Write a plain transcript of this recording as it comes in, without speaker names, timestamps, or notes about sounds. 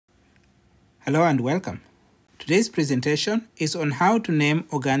Hello and welcome. Today's presentation is on how to name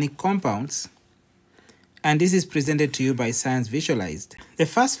organic compounds, and this is presented to you by Science Visualized. The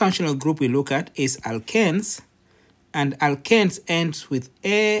first functional group we look at is alkenes, and alkenes ends with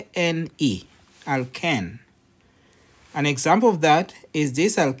A-N-E, alkane. An example of that is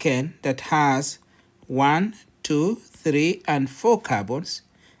this alkane that has 1, 2, 3, and 4 carbons,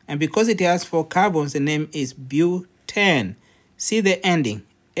 and because it has 4 carbons, the name is butane. See the ending,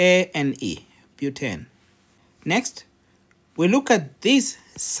 A-N-E. Butane. Next, we look at this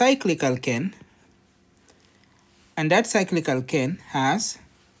cyclic alkane, and that cyclic alkane has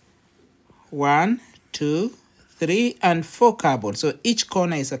 1, 2, 3, and 4 carbons. So each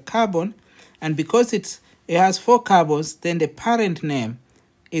corner is a carbon, and because it has 4 carbons, then the parent name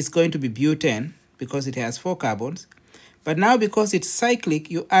is going to be butane because it has 4 carbons. But now because it's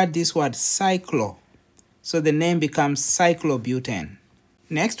cyclic, you add this word cyclo, so the name becomes cyclobutane.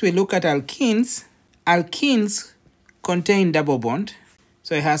 Next, we look at alkenes. Alkenes contain double bond,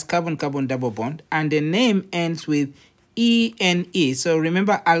 so it has carbon-carbon double bond, and the name ends with E-N-E. So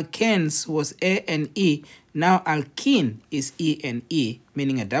remember, alkenes was A-N-E. Now alkene is E-N-E,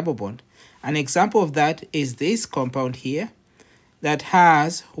 meaning a double bond. An example of that is this compound here that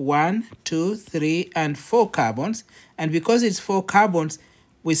has 1, 2, 3, and 4 carbons. And because it's 4 carbons,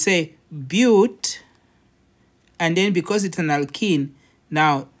 we say but, and then because it's an alkene,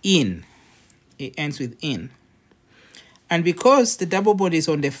 now in. It ends with in. And because the double bond is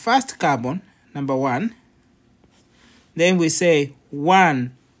on the first carbon, number 1, then we say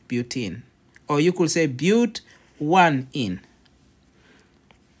 1-butene. Or you could say but-1-in.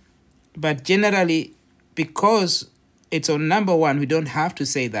 But generally, because it's on number 1, we don't have to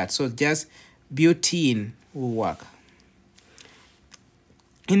say that. So just butene will work.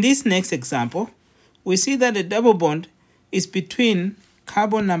 In this next example, we see that the double bond is between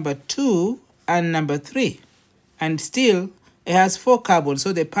carbon number 2 and number 3. And still, it has 4 carbons,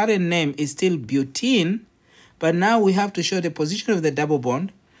 so the parent name is still butene. But now we have to show the position of the double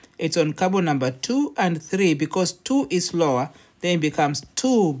bond. It's on carbon number 2 and 3. Because 2 is lower, then it becomes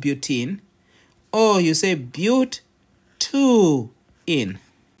 2-butene. Or you say but-2-in.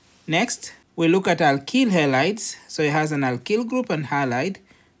 Next, we look at alkyl halides. So it has an alkyl group and halide.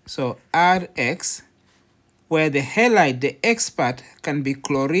 So RX, where the halide, the X part, can be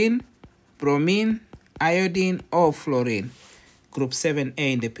chlorine, bromine, iodine, or fluorine, group 7A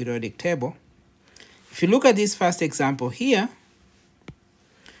in the periodic table. If you look at this first example here,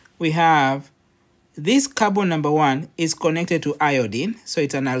 we have this carbon number 1 is connected to iodine, so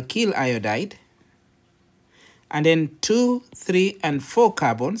it's an alkyl iodide. And then 2, 3, and 4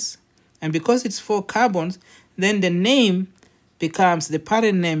 carbons. And because it's 4 carbons, then the name becomes, the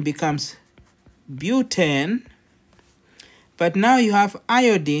parent name becomes butane. But now you have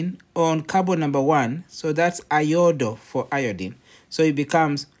iodine on carbon number 1, so that's iodo for iodine. So it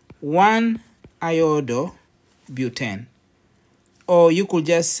becomes 1-iodo-butane. Or you could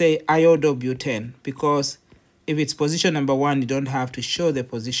just say iodo-butane, because if it's position number 1, you don't have to show the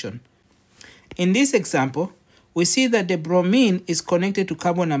position. In this example, we see that the bromine is connected to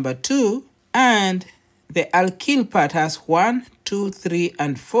carbon number 2, and the alkyl part has 1, 2, 3,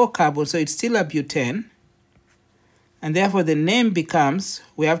 and 4 carbons, so it's still a butane. And therefore, the name becomes,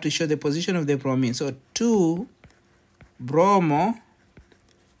 we have to show the position of the bromine. So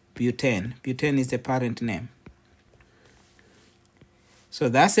 2-bromo-butane. Butane is the parent name. So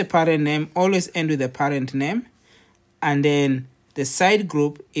that's the parent name. Always end with the parent name. And then the side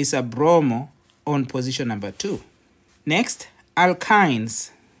group is a bromo on position number 2. Next, alkynes.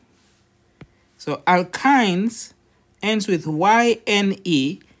 So alkynes ends with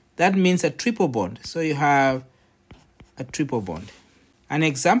Y-N-E. That means a triple bond. So you have a triple bond. An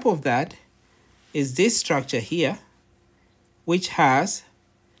example of that is this structure here, which has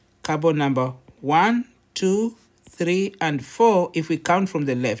carbon number 1, 2, 3, and 4 if we count from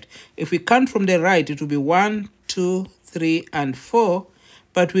the left. If we count from the right, it will be 1, 2, 3, and 4.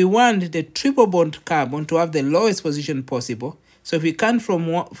 But we want the triple bond carbon to have the lowest position possible. So if we count from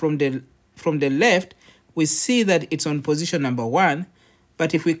the left, we see that it's on position number 1.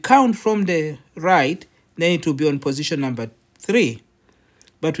 But if we count from the right, then it will be on position number 3.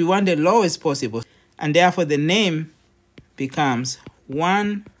 But we want the lowest possible. And therefore, the name becomes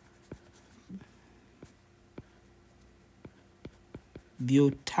 1-butane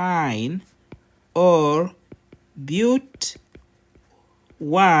or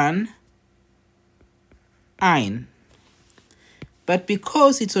but-1-ine. But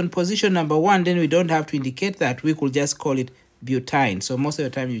because it's on position number 1, then we don't have to indicate that. We could just call it butane. So most of the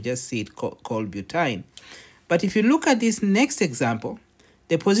time, you just see it called butane. But if you look at this next example,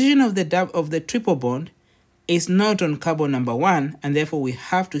 the position of the triple bond is not on carbon number 1, and therefore we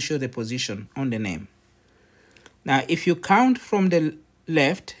have to show the position on the name. Now, if you count from the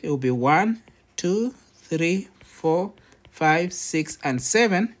left, it will be 1, 2, 3, 4, 5, 6, and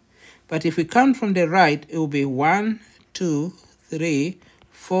 7. But if we count from the right, it will be 1, 2, 3,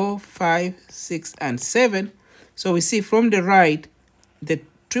 4, 5, 6, and 7. So we see from the right, the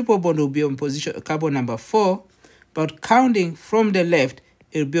triple bond will be on position carbon number 4, but counting from the left,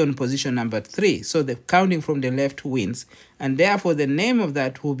 it will be on position number 3. So the counting from the left wins, and therefore the name of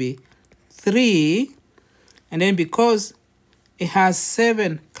that will be 3. And then because it has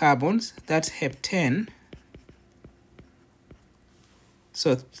 7 carbons, that's heptane.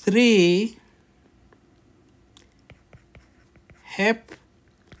 So 3 hep,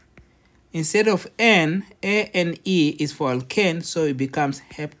 instead of N, A and E is for alkane, so it becomes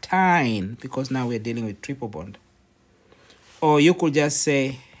heptine, because now we're dealing with triple bond. Or you could just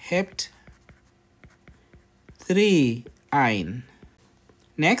say hept 3-ine.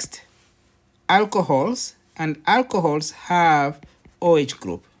 Next, alcohols, and alcohols have OH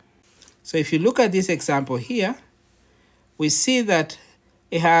group. So if you look at this example here, we see that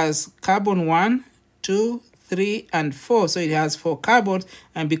it has carbon 1, 2, 3, and 4. So it has 4 carbons,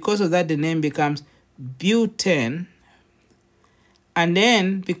 and because of that, the name becomes butane. And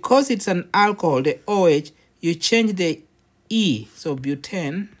then, because it's an alcohol, the OH, you change the E, so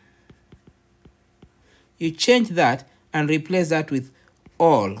butane, you change that and replace that with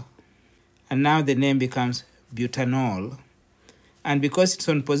ol. And now the name becomes butanol. And because it's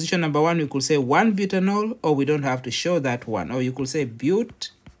on position number 1, we could say 1-butanol, or we don't have to show that one. Or you could say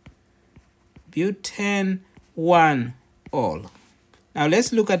butane 1-ol. Now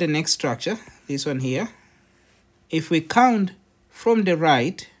let's look at the next structure, this one here. If we count from the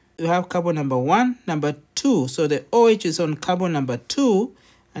right, we have carbon number 1, number 2. So the OH is on carbon number 2,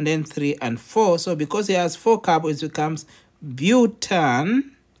 and then 3 and 4. So because it has 4 carbons, it becomes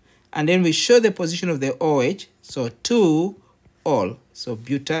butane. And then we show the position of the OH, so 2-ol. So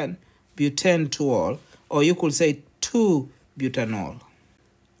butane 2-ol. Or you could say 2-butanol.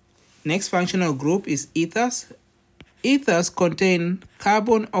 Next functional group is ethers. Ethers contain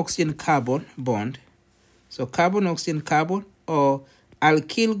carbon-oxygen-carbon bond. So carbon-oxygen-carbon, or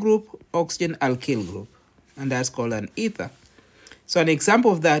alkyl group, oxygen-alkyl group. And that's called an ether. So an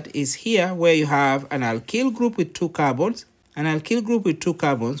example of that is here, where you have an alkyl group with 2 carbons, an alkyl group with 2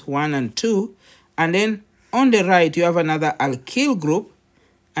 carbons, 1 and 2, and then on the right you have another alkyl group,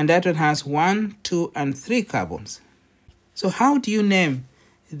 and that one has 1, 2, and 3 carbons. So how do you name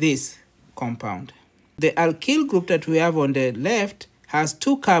this compound? The alkyl group that we have on the left has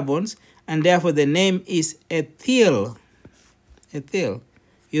 2 carbons, and therefore the name is ethyl. Ethyl.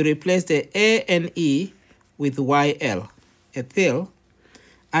 You replace the A and E with YL, ethyl.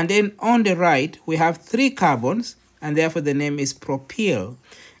 And then on the right, we have 3 carbons, and therefore the name is propyl.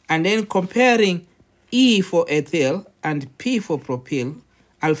 And then comparing E for ethyl and P for propyl,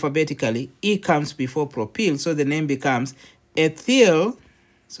 alphabetically, E comes before propyl, so the name becomes ethyl,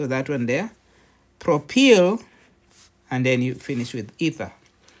 so that one there, propyl, and then you finish with ether.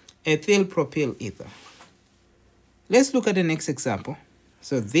 Ethyl propyl ether. Let's look at the next example.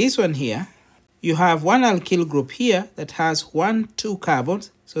 So this one here, you have one alkyl group here that has 1, 2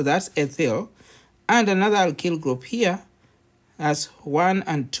 carbons, so that's ethyl, and another alkyl group here has 1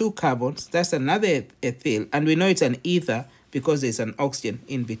 and 2 carbons, that's another ethyl, and we know it's an ether because there's an oxygen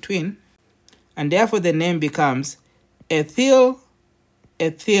in between, and therefore the name becomes ethyl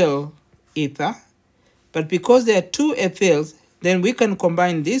ether. But because there are 2 ethyls, then we can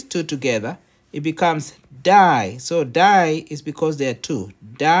combine these 2 together. It becomes di. So di is because there are 2.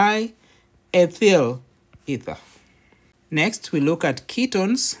 Diethyl ether. Next, we look at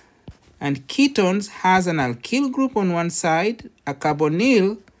ketones. And ketones has an alkyl group on one side, a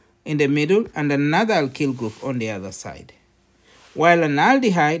carbonyl in the middle, and another alkyl group on the other side. While an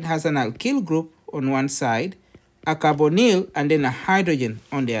aldehyde has an alkyl group on one side, a carbonyl, and then a hydrogen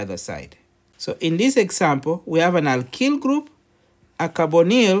on the other side. So in this example, we have an alkyl group, a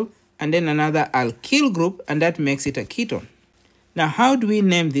carbonyl, and then another alkyl group, and that makes it a ketone. Now, how do we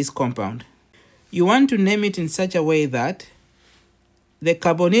name this compound? You want to name it in such a way that the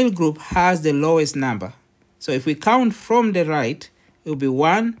carbonyl group has the lowest number. So if we count from the right, it will be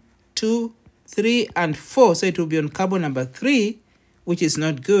 1, 2, 3, and 4. So it will be on carbon number 3, which is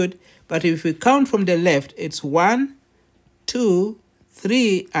not good. But if we count from the left, it's 1, 2,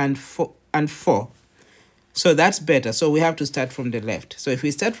 3, and 4. So that's better. So we have to start from the left. So if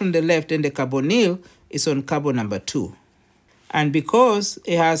we start from the left, then the carbonyl is on carbon number 2. And because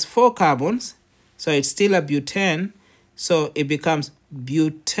it has 4 carbons, so it's still a butane, so it becomes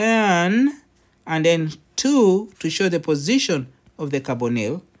butane, and then 2 to show the position of the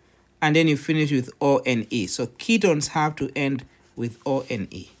carbonyl, and then you finish with O-N-E. So ketones have to end with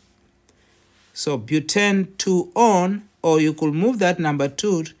O-N-E. So butane 2-on, or you could move that number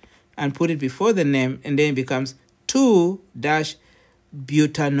 2 and put it before the name, and then it becomes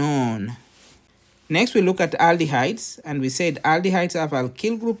 2-butanone. Next, we look at aldehydes, and we said aldehydes have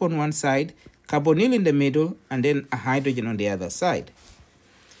alkyl group on one side, carbonyl in the middle, and then a hydrogen on the other side.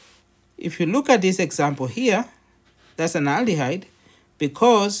 If you look at this example here, that's an aldehyde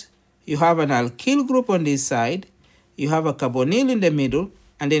because you have an alkyl group on this side, you have a carbonyl in the middle,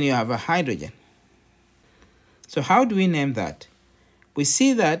 and then you have a hydrogen. So how do we name that? We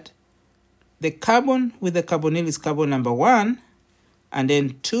see that the carbon with the carbonyl is carbon number 1, and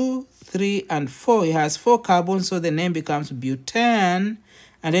then 2, 3, and 4. It has 4 carbons, so the name becomes butane.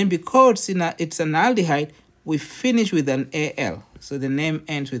 And then because it's an aldehyde, we finish with an Al. So the name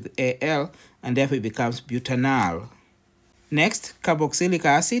ends with Al, and therefore it becomes butanal. Next, carboxylic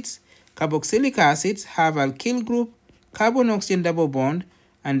acids. Carboxylic acids have alkyl group, carbon-oxygen double bond,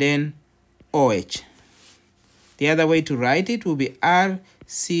 and then OH. The other way to write it will be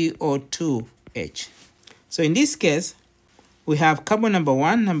RCO2H. So in this case, we have carbon number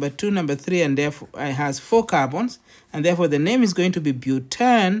 1, number 2, number 3, and therefore it has 4 carbons, and therefore the name is going to be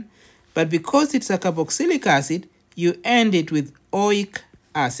butane, but because it's a carboxylic acid, you end it with oic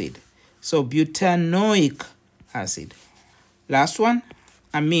acid. So butanoic acid. Last one,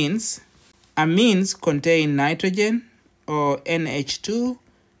 amines. Amines contain nitrogen or NH2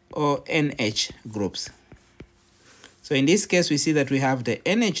 or NH groups. So in this case, we see that we have the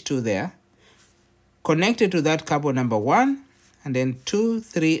NH2 there, connected to that carbon number 1, and then 2,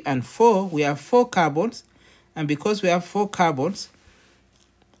 3, and 4. We have 4 carbons, and because we have 4 carbons,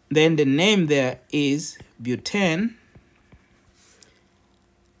 then the name there is butane,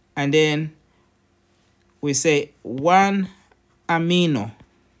 and then we say 1 aminobutane.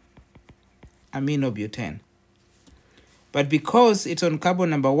 But because it's on carbon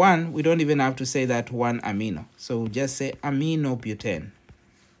number 1, we don't even have to say that 1 amino. So we'll just say aminobutane.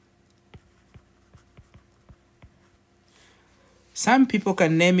 Some people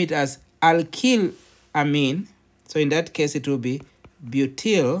can name it as alkyl amine. So in that case, it will be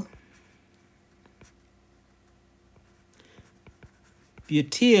butyl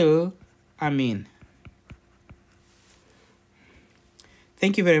amine.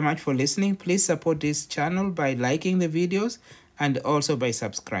 Thank you very much for listening. Please support this channel by liking the videos and also by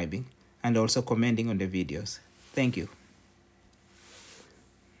subscribing and also commenting on the videos. Thank you.